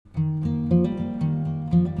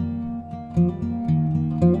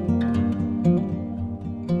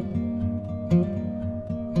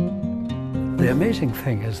amazing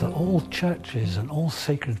thing is that all churches and all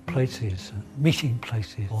sacred places, meeting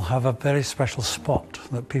places, will have a very special spot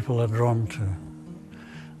that people are drawn to.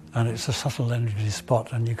 And it's a subtle energy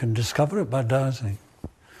spot, and you can discover it by dowsing.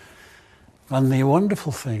 And the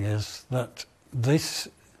wonderful thing is that this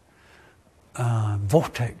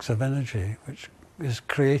vortex of energy, which is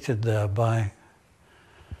created there by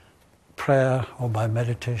prayer or by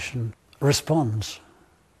meditation, responds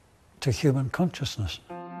to human consciousness.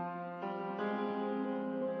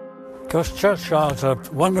 Because churchyards are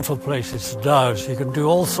wonderful places to douse. You can do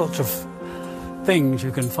all sorts of things.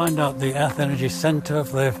 You can find out the earth energy centre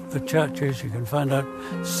of the churches. You can find out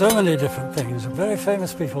so many different things. Very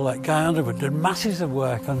famous people like Underwood did masses of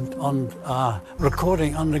work on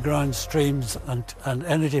recording underground streams and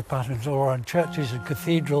energy patterns all around churches and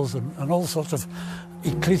cathedrals and all sorts of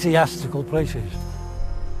ecclesiastical places.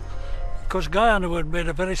 Of course, Underwood made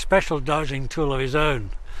a very special dowsing tool of his own.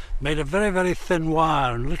 Made a very, very thin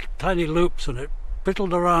wire and little tiny loops, and it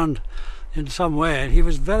fiddled around in some way, and he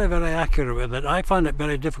was very, very accurate with it. I find it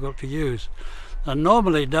very difficult to use. And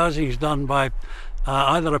normally dowsing is done by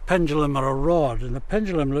either a pendulum or a rod, and the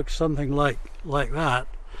pendulum looks something like that,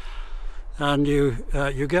 and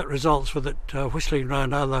you get results with it whistling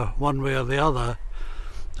around either one way or the other,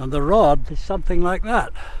 and the rod is something like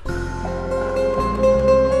that.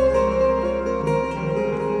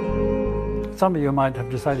 Some of you might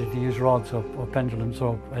have decided to use rods or pendulums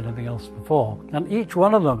or anything else before. And each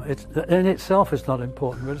one of them, in itself is not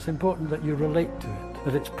important, but it's important that you relate to it,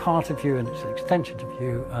 that it's part of you and it's an extension of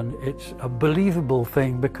you, and it's a believable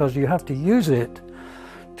thing because you have to use it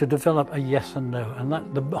to develop a yes and no. And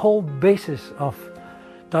that the whole basis of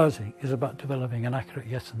dowsing is about developing an accurate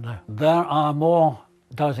yes and no. There are more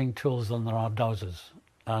dowsing tools than there are dowsers.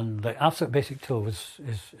 And the absolute basic tool is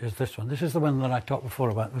this one. This is the one that I talked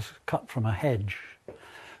before about. It was cut from a hedge,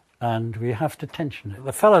 and we have to tension it.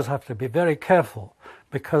 The fellows have to be very careful,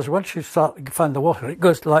 because once you start to find the water, it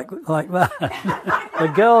goes like that. The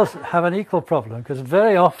girls have an equal problem, because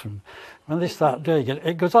very often when they start doing it,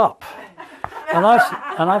 it goes up. And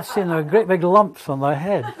I've seen there great big lumps on their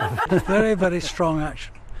head. Very, very strong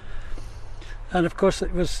action. And of course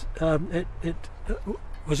it was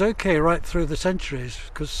was okay right through the centuries,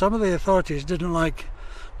 because some of the authorities didn't like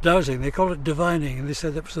dowsing. They called it divining, and they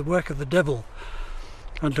said it was the work of the devil.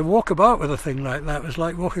 And to walk about with a thing like that was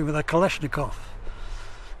like walking with a Kalashnikov.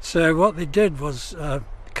 So what they did was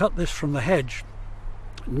cut this from the hedge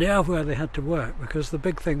near where they had to work, because the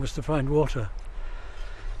big thing was to find water.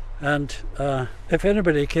 And if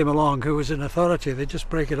anybody came along who was in authority, they'd just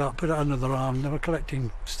break it up, put it under their arm. They were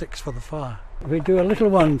collecting sticks for the fire. We do a little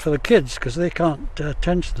one for the kids because they can't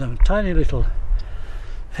tension them. A tiny little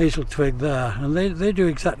hazel twig there, and they do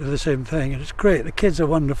exactly the same thing, and it's great. The kids are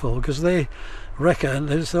wonderful because they reckon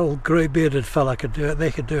this old grey-bearded fella could do it,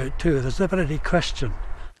 they could do it too. There's never any question.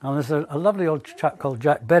 And there's a lovely old chap called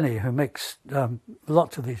Jack Benny who makes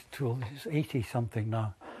lots of these tools. He's 80-something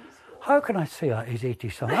now. How can I say that he's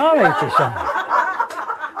 80-something? I'm 80-something.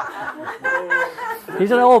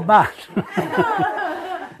 He's an old man.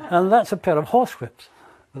 And that's a pair of horsewhips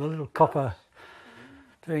with a little copper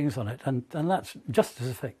things on it, and that's just as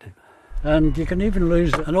effective. And you can even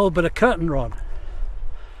lose an old bit of curtain rod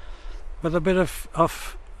with a bit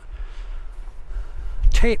of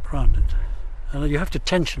tape around it. And you have to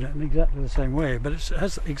tension it in exactly the same way, but it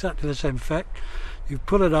has exactly the same effect. You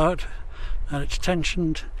pull it out and it's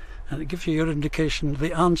tensioned, and it gives you your indication,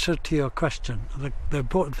 the answer to your question. The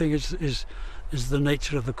important thing is the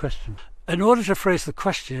nature of the question. In order to phrase the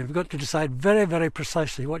question, you've got to decide very, very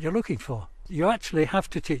precisely what you're looking for. You actually have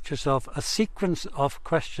to teach yourself a sequence of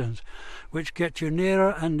questions which get you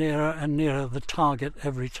nearer and nearer and nearer the target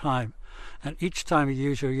every time. And each time you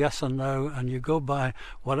use your yes and no, and you go by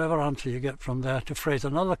whatever answer you get from there to phrase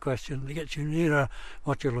another question that gets you nearer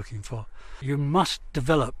what you're looking for. You must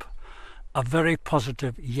develop a very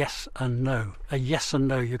positive yes and no. A yes and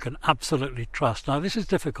no you can absolutely trust. Now this is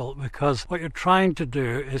difficult because what you're trying to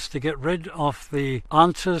do is to get rid of the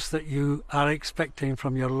answers that you are expecting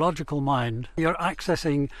from your logical mind. You're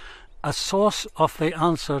accessing a source of the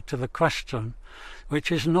answer to the question which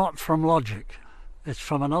is not from logic. It's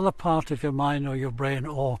from another part of your mind or your brain,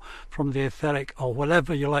 or from the etheric, or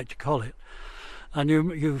whatever you like to call it. And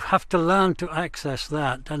you have to learn to access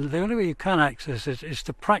that, and the only way you can access it is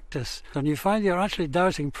to practice. And you find you're actually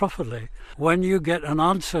dowsing properly when you get an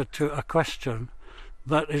answer to a question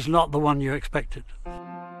that is not the one you expected.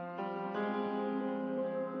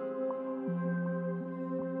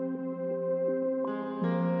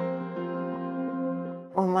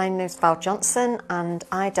 Well, my name's Val Johnson and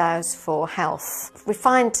I douse for health. We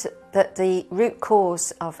find that the root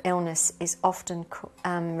cause of illness is often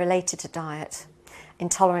related to diet,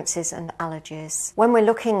 intolerances and allergies. When we're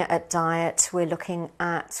looking at diet, we're looking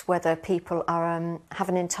at whether people are, have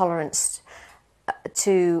an intolerance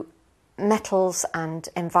to metals and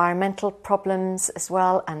environmental problems as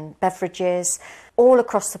well, and beverages, all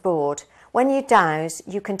across the board. When you dowse,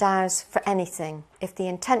 you can dowse for anything. If the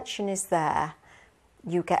intention is there,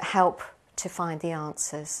 you get help to find the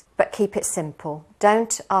answers. But keep it simple.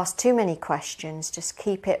 Don't ask too many questions, just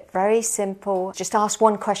keep it very simple. Just ask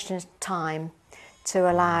one question at a time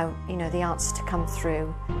to allow, you know, the answer to come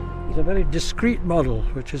through. It's a very discreet model,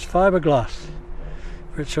 which is fiberglass,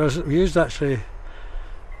 which was used actually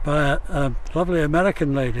by a lovely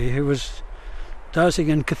American lady who was dowsing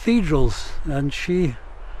in cathedrals, and she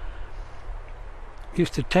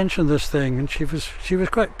used to tension this thing, and she was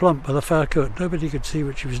quite plump with a fur coat. Nobody could see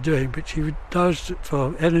what she was doing, but she would douse it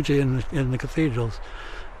for energy in the cathedrals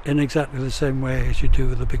in exactly the same way as you do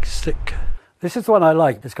with a big stick. This is the one I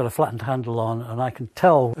like. It's got a flattened handle on, and I can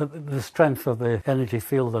tell the strength of the energy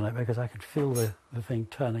field on it because I can feel the thing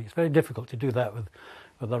turning. It's very difficult to do that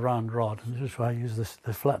with a round rod, and this is why I use this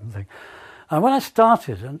flattened thing. And when I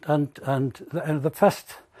started, and the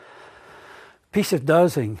first piece of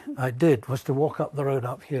dowsing I did was to walk up the road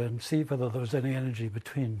up here and see whether there was any energy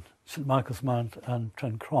between St Michael's Mount and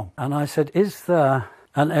Trencrom. And I said, is there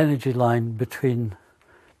an energy line between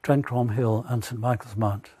Trencrom Hill and St Michael's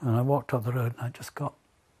Mount? And I walked up the road and I just got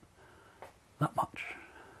that much.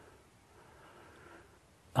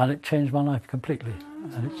 And it changed my life completely.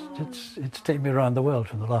 And it's taken me around the world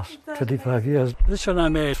for the last 25 years. This one I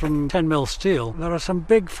made from 10mm steel. There are some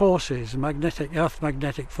big forces, earth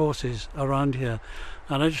magnetic forces around here.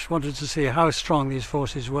 And I just wanted to see how strong these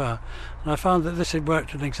forces were. And I found that this had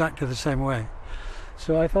worked in exactly the same way.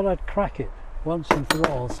 So I thought I'd crack it once and for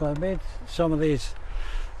all. So I made some of these.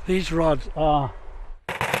 These rods are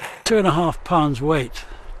 2.5 pounds weight.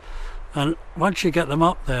 And once you get them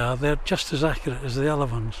up there, they're just as accurate as the other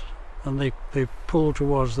ones, and they pull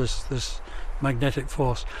towards this magnetic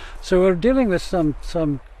force. So we're dealing with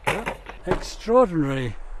some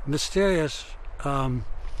extraordinary, mysterious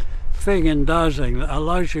thing in dowsing that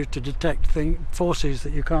allows you to detect forces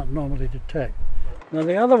that you can't normally detect. Now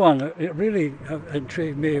the other one, it really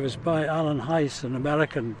intrigued me, was by Alan Heiss, an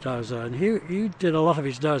American dowser, and he did a lot of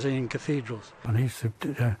his dowsing in cathedrals. And he used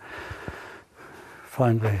to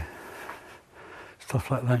find the stuff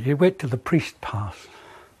like that. You wait till the priest passes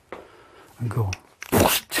and go.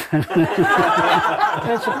 It's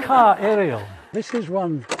a car aerial. This is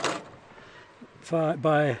one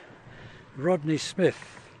by Rodney Smith,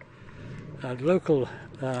 a local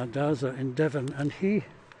dowser in Devon, and he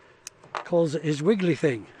calls it his wiggly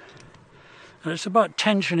thing. And it's about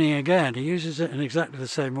tensioning again. He uses it in exactly the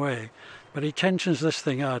same way, but he tensions this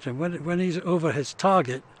thing out, and when he's over his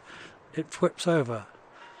target, it flips over.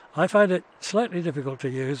 I find it slightly difficult to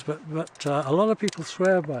use, but a lot of people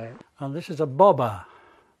swear by it. And this is a bobber.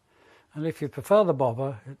 And if you prefer the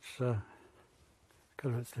bobber, it's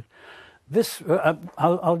this.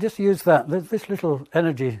 I'll just use that. This little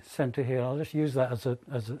energy centre here. I'll just use that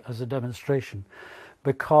as a demonstration,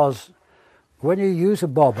 because when you use a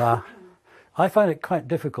bobber, I find it quite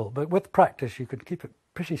difficult. But with practice, you can keep it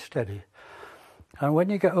pretty steady. And when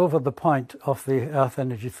you get over the point of the earth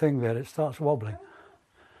energy thing there, it starts wobbling.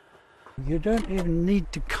 You don't even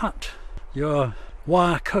need to cut your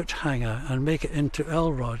wire coat hanger and make it into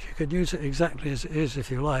L-rod. You can use it exactly as it is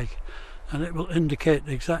if you like, and it will indicate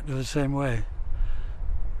exactly the same way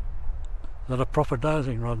that a proper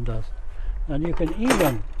dowsing rod does. And you can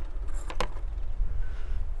even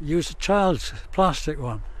use a child's plastic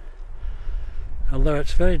one, although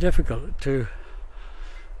it's very difficult to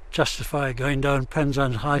justify going down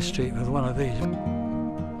Penzance High Street with one of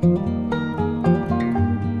these.